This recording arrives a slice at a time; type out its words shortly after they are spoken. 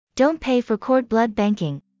Don't pay for cord blood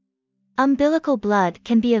banking. Umbilical blood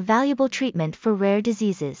can be a valuable treatment for rare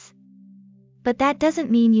diseases. But that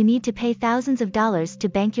doesn't mean you need to pay thousands of dollars to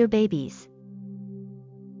bank your babies.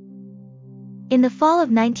 In the fall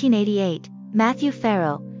of 1988, Matthew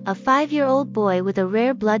Farrow, a 5-year-old boy with a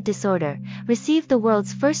rare blood disorder, received the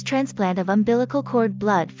world's first transplant of umbilical cord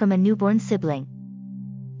blood from a newborn sibling.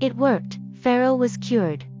 It worked. Farrow was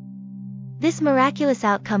cured. This miraculous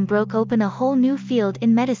outcome broke open a whole new field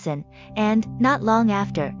in medicine, and, not long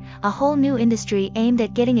after, a whole new industry aimed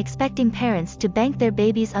at getting expecting parents to bank their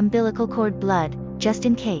babies' umbilical cord blood, just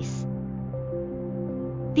in case.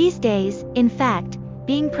 These days, in fact,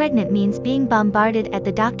 being pregnant means being bombarded at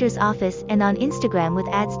the doctor's office and on Instagram with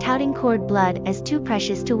ads touting cord blood as too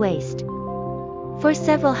precious to waste. For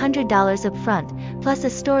several $100s up front, plus a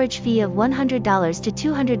storage fee of $100 to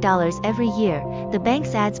 $200 every year, the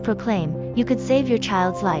bank's ads proclaim, you could save your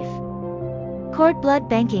child's life. Cord blood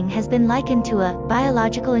banking has been likened to a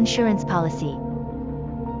biological insurance policy.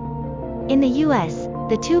 In the US,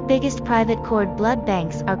 the two biggest private cord blood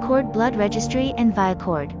banks are Cord Blood Registry and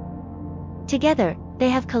Viacord. Together, they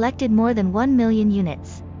have collected more than 1 million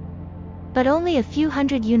units. But only a few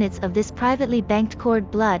hundred units of this privately banked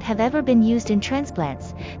cord blood have ever been used in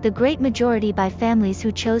transplants, the great majority by families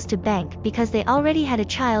who chose to bank because they already had a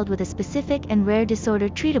child with a specific and rare disorder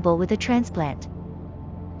treatable with a transplant.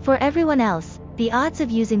 For everyone else, the odds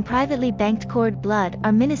of using privately banked cord blood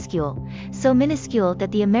are minuscule, so minuscule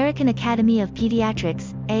that the American Academy of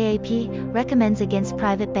Pediatrics, AAP, recommends against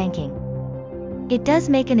private banking. It does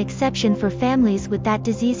make an exception for families with that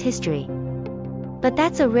disease history. But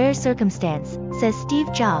that's a rare circumstance, says Steve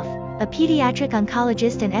Joff, a pediatric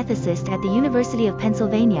oncologist and ethicist at the University of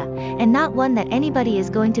Pennsylvania, and not one that anybody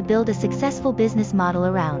is going to build a successful business model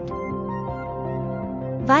around.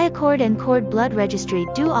 Viacord and Cord Blood Registry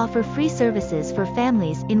do offer free services for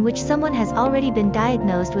families in which someone has already been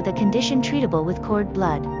diagnosed with a condition treatable with cord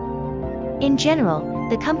blood. In general,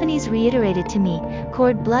 the companies reiterated to me,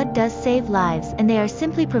 cord blood does save lives and they are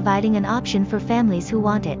simply providing an option for families who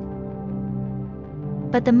want it.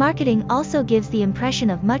 But the marketing also gives the impression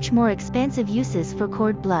of much more expansive uses for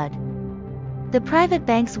cord blood. The private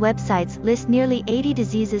banks' websites list nearly 80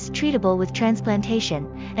 diseases treatable with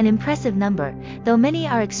transplantation, an impressive number, though many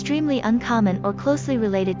are extremely uncommon or closely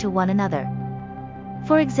related to one another.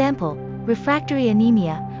 For example, refractory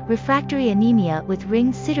anemia with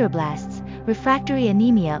ringed sideroblasts, refractory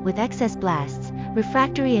anemia with excess blasts,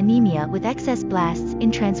 refractory anemia with excess blasts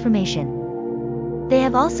in transformation. They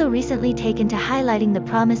have also recently taken to highlighting the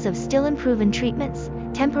promise of still unproven treatments.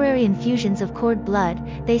 Temporary infusions of cord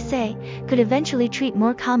blood, they say, could eventually treat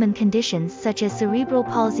more common conditions such as cerebral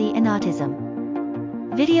palsy and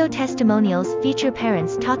autism. Video testimonials feature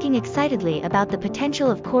parents talking excitedly about the potential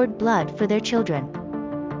of cord blood for their children.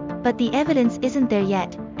 But the evidence isn't there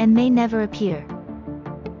yet, and may never appear.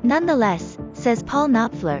 Nonetheless, says Paul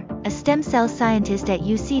Knopfler, a stem cell scientist at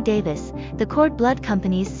UC Davis, the cord blood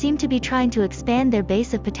companies seem to be trying to expand their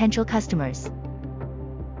base of potential customers.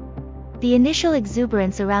 The initial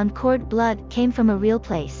exuberance around cord blood came from a real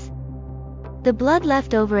place. The blood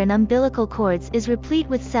left over in umbilical cords is replete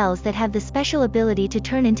with cells that have the special ability to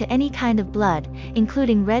turn into any kind of blood,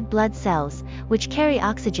 including red blood cells, which carry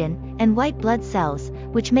oxygen, and white blood cells,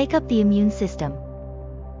 which make up the immune system.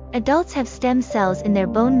 Adults have stem cells in their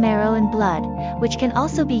bone marrow and blood, which can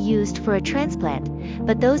also be used for a transplant,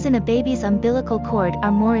 but those in a baby's umbilical cord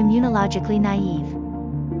are more immunologically naive.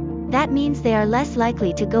 That means they are less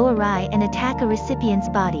likely to go awry and attack a recipient's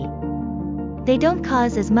body. They don't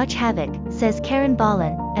cause as much havoc, says Karen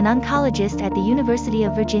Ballin, an oncologist at the University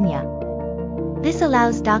of Virginia. This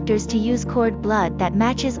allows doctors to use cord blood that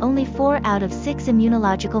matches only 4 out of 6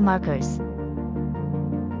 immunological markers.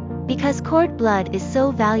 Because cord blood is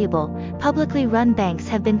so valuable, publicly run banks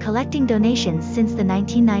have been collecting donations since the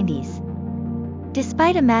 1990s.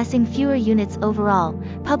 Despite amassing fewer units overall,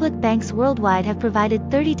 public banks worldwide have provided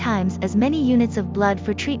 30 times as many units of blood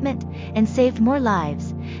for treatment, and saved more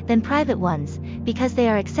lives, than private ones, because they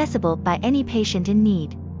are accessible by any patient in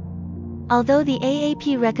need. Although the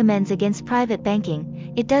AAP recommends against private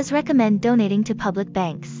banking, it does recommend donating to public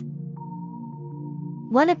banks.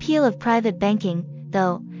 One appeal of private banking,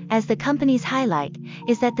 though, as the companies highlight,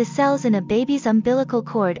 is that the cells in a baby's umbilical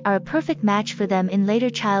cord are a perfect match for them in later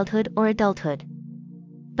childhood or adulthood.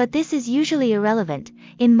 But this is usually irrelevant.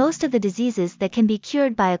 In most of the diseases that can be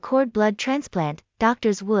cured by a cord blood transplant,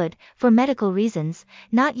 doctors would, for medical reasons,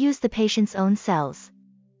 not use the patient's own cells.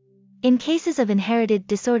 In cases of inherited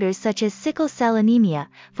disorders such as sickle cell anemia,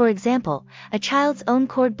 for example, a child's own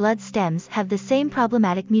cord blood stems have the same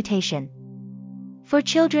problematic mutation. For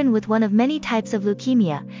children with one of many types of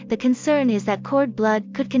leukemia, the concern is that cord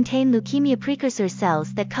blood could contain leukemia precursor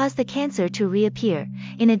cells that cause the cancer to reappear.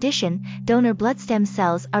 In addition, donor blood stem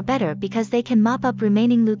cells are better because they can mop up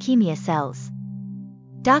remaining leukemia cells.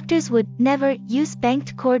 Doctors would never use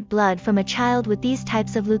banked cord blood from a child with these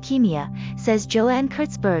types of leukemia, says Joanne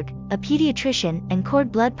Kurtzberg, a pediatrician and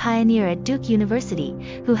cord blood pioneer at Duke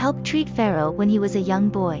University, who helped treat Pharaoh when he was a young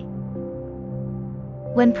boy.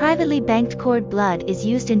 When privately banked cord blood is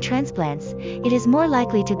used in transplants, it is more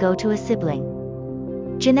likely to go to a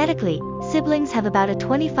sibling. Genetically, siblings have about a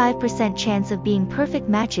 25% chance of being perfect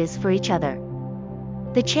matches for each other.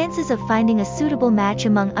 The chances of finding a suitable match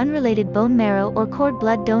among unrelated bone marrow or cord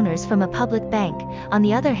blood donors from a public bank, on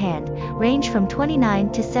the other hand, range from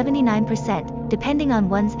 29 to 79%, depending on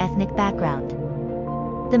one's ethnic background.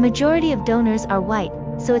 The majority of donors are white,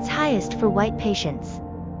 so it's highest for white patients.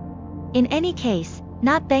 In any case,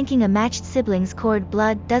 not banking a matched sibling's cord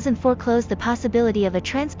blood doesn't foreclose the possibility of a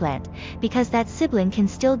transplant, because that sibling can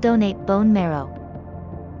still donate bone marrow.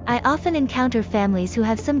 I often encounter families who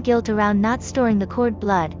have some guilt around not storing the cord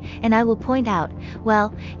blood, and I will point out,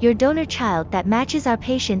 well, your donor child that matches our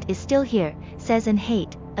patient is still here, says Ann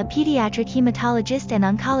Haight, a pediatric hematologist and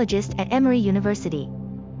oncologist at Emory University.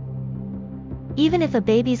 Even if a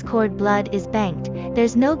baby's cord blood is banked,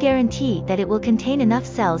 there's no guarantee that it will contain enough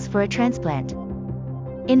cells for a transplant.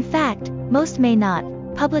 In fact, most may not.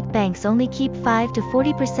 Public banks only keep 5 to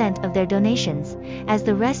 40% of their donations, as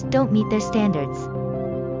the rest don't meet their standards.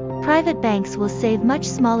 Private banks will save much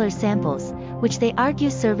smaller samples, which they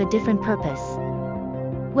argue serve a different purpose.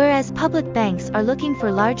 Whereas public banks are looking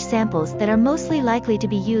for large samples that are mostly likely to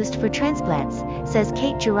be used for transplants, says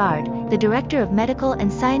Kate Gerard, the Director of Medical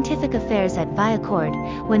and Scientific Affairs at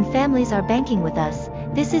ViaCord. When families are banking with us,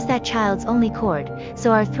 this is that child's only cord,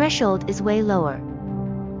 so our threshold is way lower.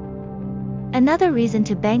 Another reason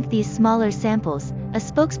to bank these smaller samples, a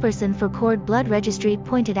spokesperson for Cord Blood Registry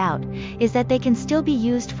pointed out, is that they can still be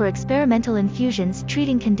used for experimental infusions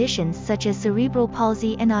treating conditions such as cerebral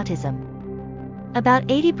palsy and autism. About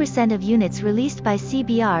 80% of units released by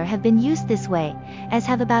CBR have been used this way, as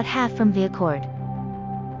have about half from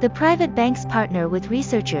ViaCord. The private banks partner with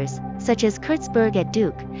researchers, such as Kurtzberg at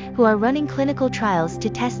Duke, who are running clinical trials to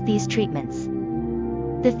test these treatments.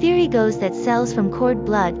 The theory goes that cells from cord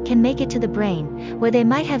blood can make it to the brain, where they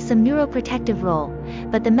might have some neuroprotective role,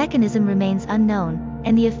 but the mechanism remains unknown,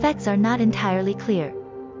 and the effects are not entirely clear.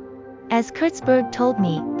 As Kurtzberg told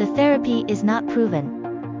me, the therapy is not proven.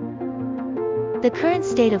 The current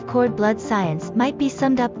state of cord blood science might be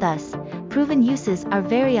summed up thus: proven uses are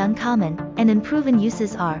very uncommon, and unproven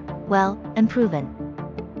uses are, well, unproven.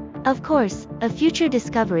 Of course, a future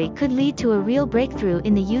discovery could lead to a real breakthrough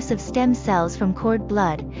in the use of stem cells from cord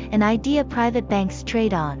blood, an idea private banks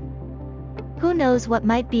trade on. Who knows what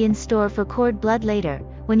might be in store for cord blood later,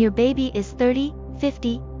 when your baby is 30,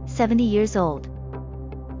 50, 70 years old.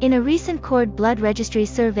 In a recent Cord Blood Registry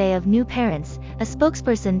survey of new parents, a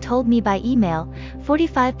spokesperson told me by email,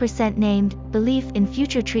 45% named belief in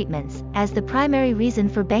future treatments as the primary reason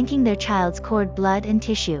for banking their child's cord blood and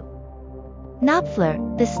tissue. Knopfler,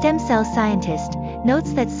 the stem cell scientist,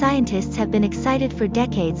 notes that scientists have been excited for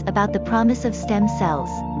decades about the promise of stem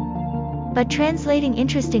cells. But translating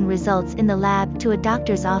interesting results in the lab to a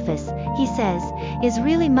doctor's office, he says, is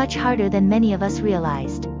really much harder than many of us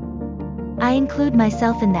realized. I include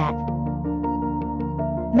myself in that.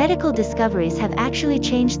 Medical discoveries have actually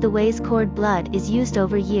changed the ways cord blood is used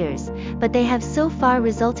over years, but they have so far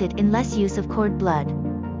resulted in less use of cord blood.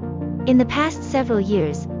 In the past several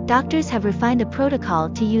years, doctors have refined a protocol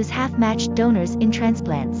to use half-matched donors in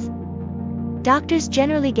transplants. Doctors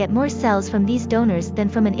generally get more cells from these donors than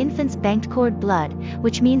from an infant's banked cord blood,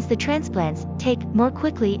 which means the transplants take more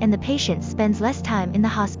quickly and the patient spends less time in the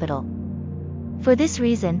hospital. For this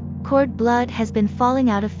reason, cord blood has been falling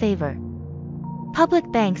out of favor.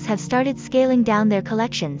 Public banks have started scaling down their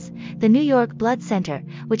collections. The New York Blood Center,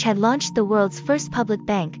 which had launched the world's first public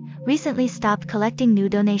bank, recently stopped collecting new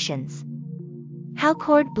donations. How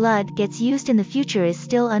cord blood gets used in the future is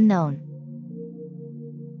still unknown.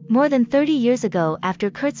 More than 30 years ago,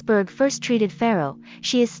 after Kurtzberg first treated Pharaoh,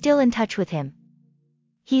 she is still in touch with him.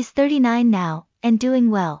 He's 39 now, and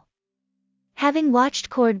doing well. Having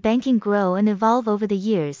watched cord banking grow and evolve over the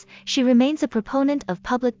years, she remains a proponent of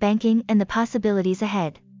public banking and the possibilities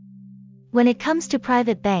ahead. When it comes to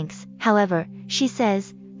private banks, however, she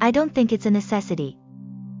says, I don't think it's a necessity.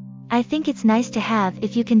 I think it's nice to have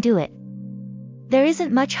if you can do it. There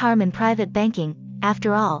isn't much harm in private banking,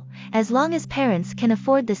 after all, as long as parents can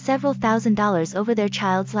afford the several $1,000s over their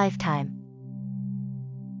child's lifetime.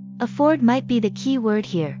 Afford might be the key word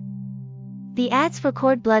here. The ads for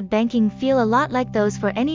cord blood banking feel a lot like those for any